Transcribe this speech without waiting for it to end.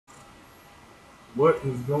What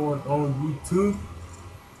is going on YouTube?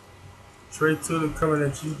 Trey Tiller coming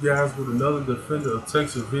at you guys with another Defender of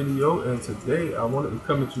Texas video, and today I wanted to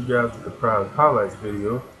come at you guys with the prize highlights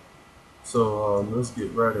video. So let's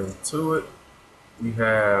get right into it. We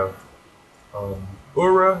have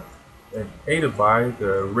Ura and Adabai,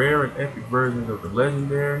 the rare and epic versions of the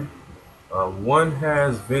legendary. One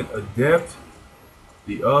has Vent Adept,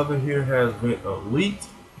 the other here has Vent Elite,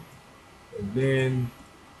 and then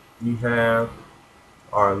we have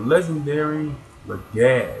our legendary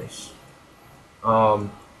Lagash.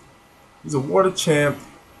 Um, he's a water champ,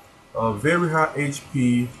 very high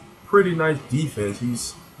HP, pretty nice defense.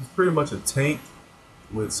 He's pretty much a tank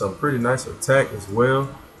with some pretty nice attack as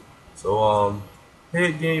well. So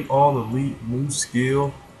head game all elite, new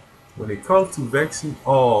skill. When it comes to vexing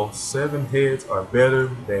all, 7 heads are better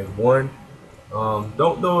than 1.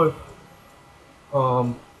 Don't know if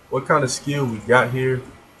what kind of skill we got here.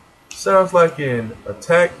 Sounds like an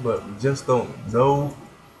attack, but we just don't know.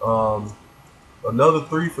 Um, Another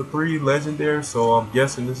 3 for 3 legendary, so I'm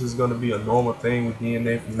guessing this is going to be a normal thing with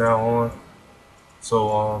DNA from now on.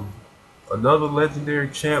 So another legendary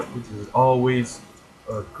champ, which is always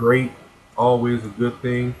great, always a good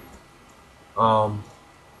thing. Um,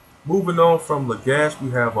 Moving on from Lagash, we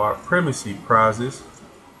have our primacy prizes,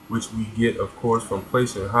 which we get, of course, from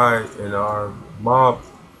placing high in our mob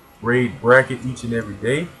raid bracket each and every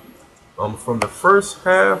day. From the first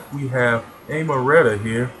half, we have Amaretta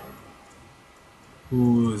here,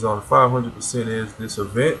 who is on 500% as this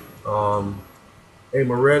event.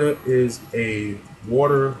 Amaretta is a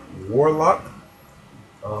water warlock.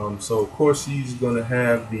 So of course she's going to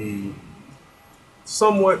have the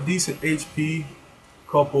somewhat decent HP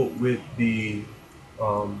coupled with the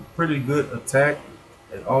pretty good attack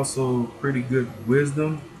and also pretty good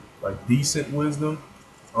wisdom, like decent wisdom.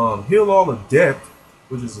 Heal all of depth,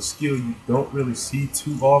 which is a skill you don't really see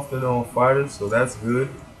too often on fighters, so that's good.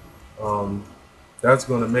 Um, that's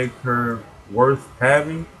going to make her worth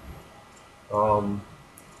having. Um,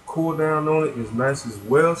 Cooldown on it is nice as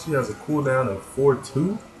well. She has a cooldown of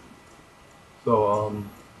 4-2. So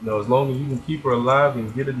as long as you can keep her alive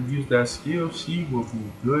and get her to use that skill, she will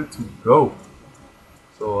be good to go.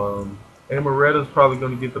 So Amaretta is probably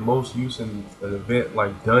going to get the most use in an event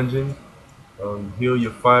like Dungeon. Heal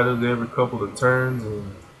your fighters every couple of turns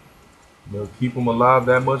and keep them alive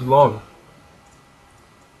that much longer.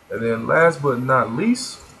 And then last but not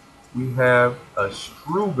least, we have a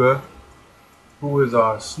Struga, who is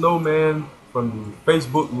our snowman from the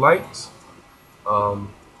Facebook likes.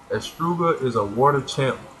 Estruga is a water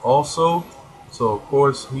champ also, so of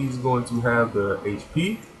course he's going to have the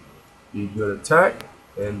HP, the good attack,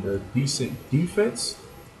 and the decent defense.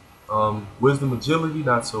 Wisdom agility,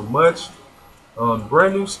 not so much.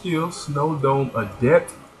 Brand new skill, Snow Dome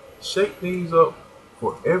Adept. Shake things up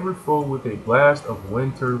for every foe with a blast of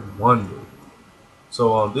Winter Wonder.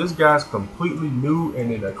 So this guy's completely new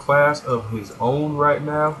and in a class of his own right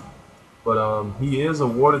now. But he is a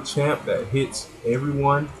water champ that hits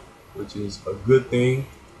everyone, which is a good thing.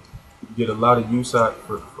 You get a lot of use out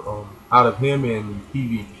of him in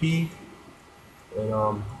PvP,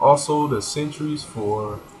 and also the sentries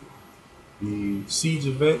for the siege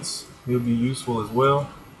events. He'll be useful as well.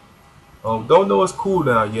 Don't know his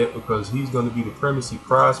cooldown yet because he's going to be the primacy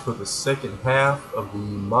prize for the second half of the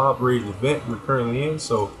mob raid event we're currently in.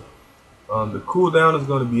 So the cooldown is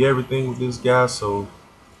going to be everything with this guy. So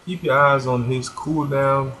keep your eyes on his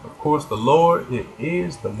cooldown. Of course, the lower it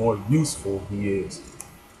is, the more useful he is.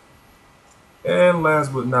 And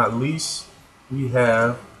last but not least, we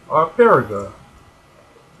have our Paragon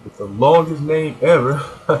with the longest name ever,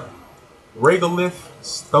 Regolith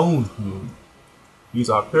Stonehewn. He's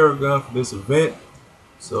our Paragon for this event,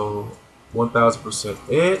 so 1000%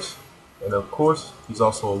 edge. And of course, he's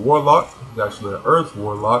also a Warlock. He's actually an Earth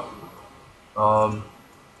Warlock. So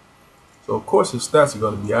of course his stats are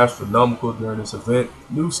going to be astronomical during this event.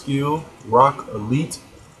 New skill, Rock Elite.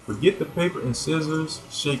 Forget the paper and scissors.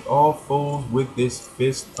 Shake all foes with this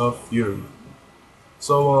Fist of Fury.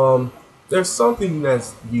 So there's something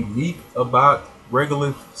that's unique about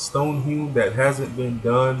Regolith Stonehewn that hasn't been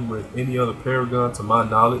done with any other Paragon to my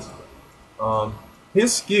knowledge.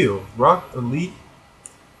 His skill, Rock Elite,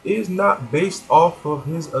 is not based off of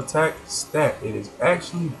his attack stat. It is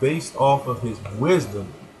actually based off of his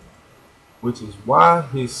wisdom, which is why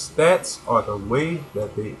his stats are the way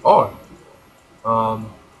that they are.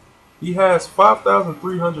 He has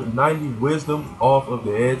 5,390 wisdom off of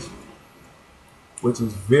the edge, which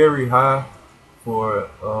is very high for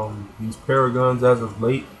these Paragons as of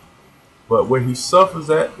late. But where he suffers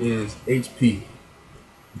at is HP.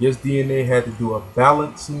 Guess DNA had to do a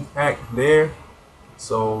balancing act there,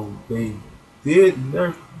 So they did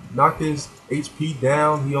knock his HP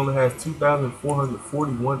down. He only has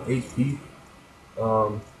 2,441 HP.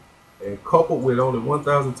 And coupled with only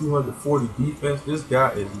 1,240 defense, this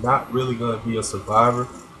guy is not really going to be a survivor.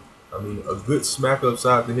 I mean, a good smack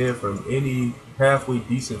upside the head from any halfway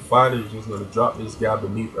decent fighter is just going to drop this guy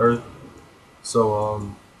beneath earth.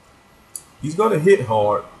 So he's going to hit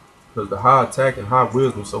hard because the high attack and high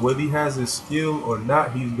wisdom. So whether he has his skill or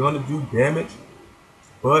not, he's going to do damage.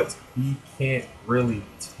 But he can't really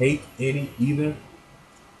take any either.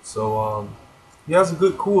 So he has a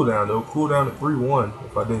good cooldown though. Cooldown to 3-1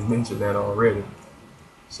 if I didn't mention that already.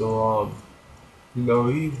 So you know,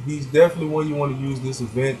 he's definitely one you want to use this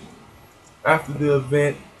event. After the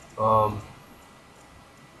event, don't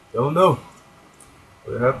know.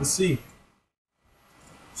 We'll have to see.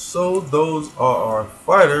 So those are our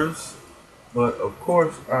fighters, but of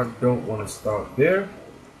course I don't want to stop there.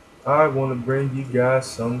 I want to bring you guys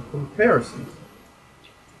some comparisons.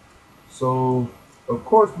 So of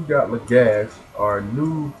course we got Lagash, our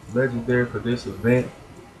new legendary for this event,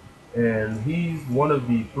 and he's one of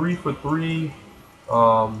the 3 for 3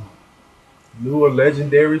 newer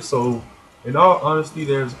legendaries. So in all honesty,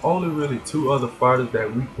 there's only really 2 other fighters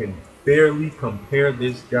that we can fairly compare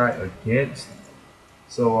this guy against.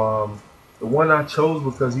 So the one I chose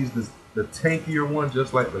because he's the tankier one,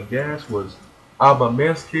 just like Lagash, was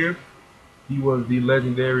Abameskir. He was the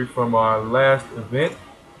legendary from our last event.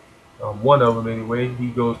 One of them anyway. He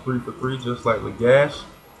goes 3 for 3 just like Lagash.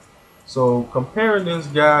 So comparing this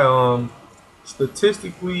guy,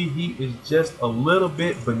 statistically, he is just a little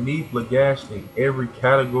bit beneath Lagash in every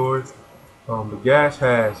category. Lagash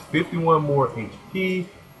has 51 more HP,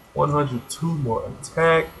 102 more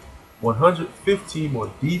attack, 115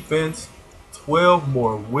 more defense, 12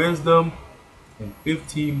 more wisdom, and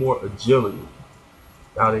 15 more agility.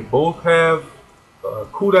 Now they both have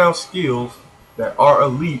cooldown skills that are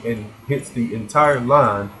elite and hits the entire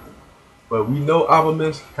line, but we know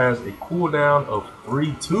Abamis has a cooldown of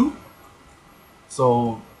 3-2.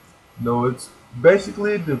 So no, it's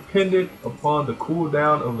basically dependent upon the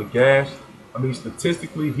cooldown of Lagash. I mean,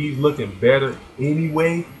 statistically, he's looking better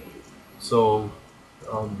anyway. So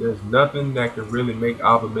there's nothing that can really make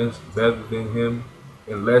Abamis better than him,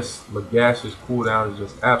 unless Lagash's cooldown is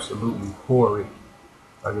just absolutely horrid.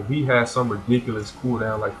 Like if he has some ridiculous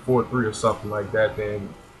cooldown like 4-3 or something like that,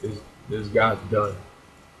 then this guy's done.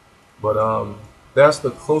 But that's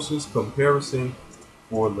the closest comparison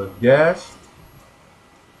for Lagash.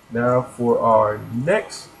 Now for our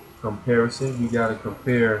next comparison, we gotta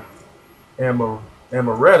compare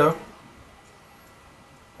Amaretta,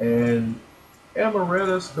 and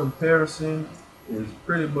Amaretta's comparison is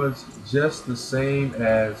pretty much just the same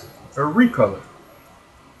as her recolor.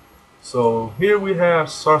 So here we have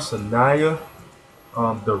Sarsanaya,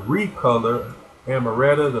 the recolor,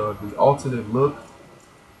 Amaretta, the alternate look.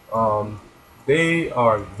 They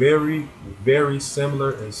are very, very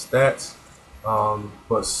similar in stats,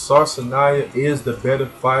 but Sarsanaya is the better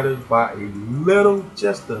fighter by a little,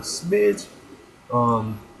 just a smidge.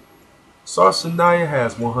 Sarsanaya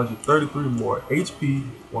has 133 more HP,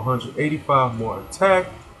 185 more attack,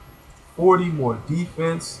 40 more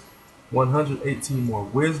defense, 118 more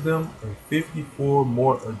wisdom, and 54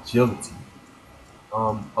 more agility.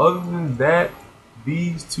 Other than that,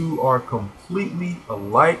 these two are completely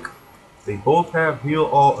alike. They both have Heal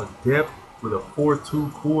All Adept with a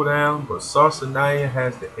 4-2 cooldown, but Sarsanaya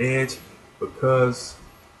has the edge because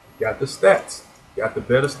he got the stats, got the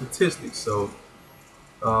better statistics. So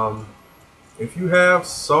if you have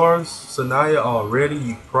Sarsanaya already,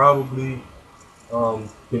 you probably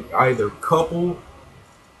can either couple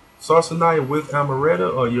Sarsanaya with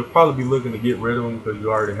Amaretta, or you'll probably be looking to get rid of him because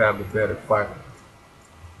you already have the better fighter.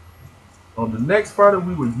 The next fighter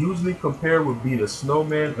we would usually compare would be the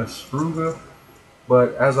Snowman Astruga,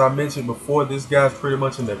 but as I mentioned before, this guy's pretty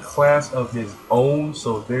much in a class of his own,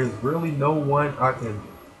 so there's really no one I can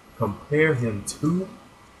compare him to.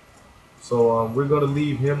 So we're going to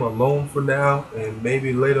leave him alone for now, and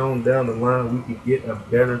maybe later on down the line we could get a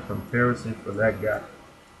better comparison for that guy.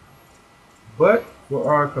 But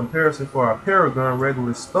for our comparison for our Paragon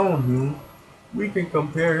regular Stonehewn, we can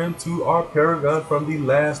compare him to our Paragon from the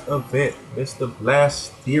last event, Mr.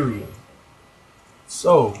 Blasterian.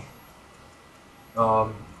 So,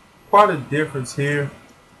 quite a difference here.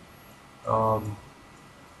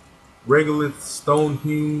 Regular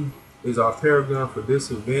Stonehewn is our Paragon for this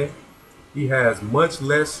event. He has much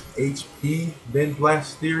less HP than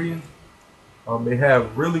Blasterian. They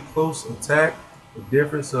have really close attack, a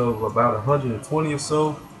difference of about 120 or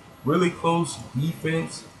so. Really close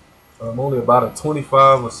defense, only about a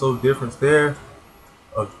 25 or so difference there.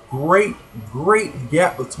 A great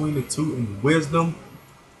gap between the two in wisdom.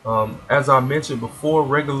 As I mentioned before,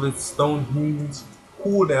 Regulus Stonehume's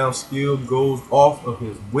cooldown skill goes off of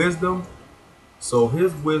his wisdom. So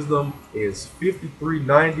his wisdom is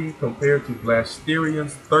 5390 compared to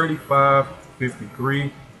Blasterian's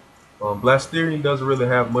 3553. Blasterian doesn't really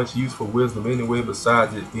have much use for wisdom anyway,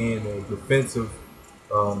 besides it being a defensive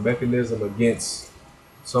mechanism against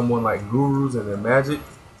someone like gurus and their magic.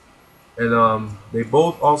 And they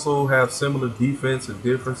both also have similar defense, a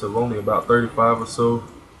difference of only about 35 or so.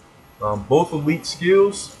 Both elite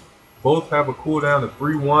skills, both have a cooldown of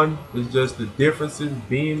 3-1. It's just the differences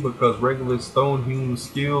being because regular Stonehume's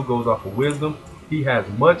skill goes off of wisdom. He has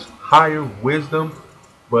much higher wisdom,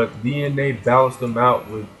 but DNA balanced him out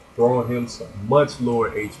with throwing him some much lower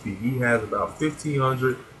HP. He has about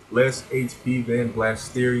 1500 less HP than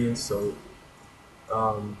Blasterian, so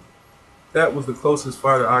that was the closest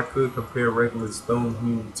fighter I could compare regular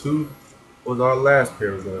Stonehume to. Was our last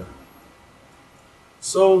paragon.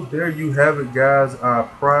 So there you have it, guys, our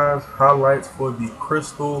prize highlights for the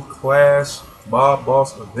Crystal Clash Mob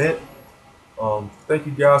Boss event. Thank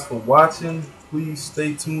you guys for watching. Please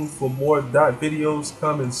stay tuned for more dot videos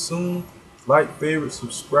coming soon. Like, favorite,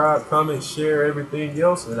 subscribe, comment, share, everything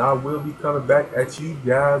else, and I will be coming back at you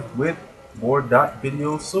guys with more dot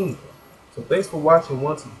videos soon. So thanks for watching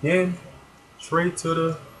once again. Trey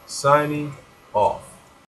Tutter signing off.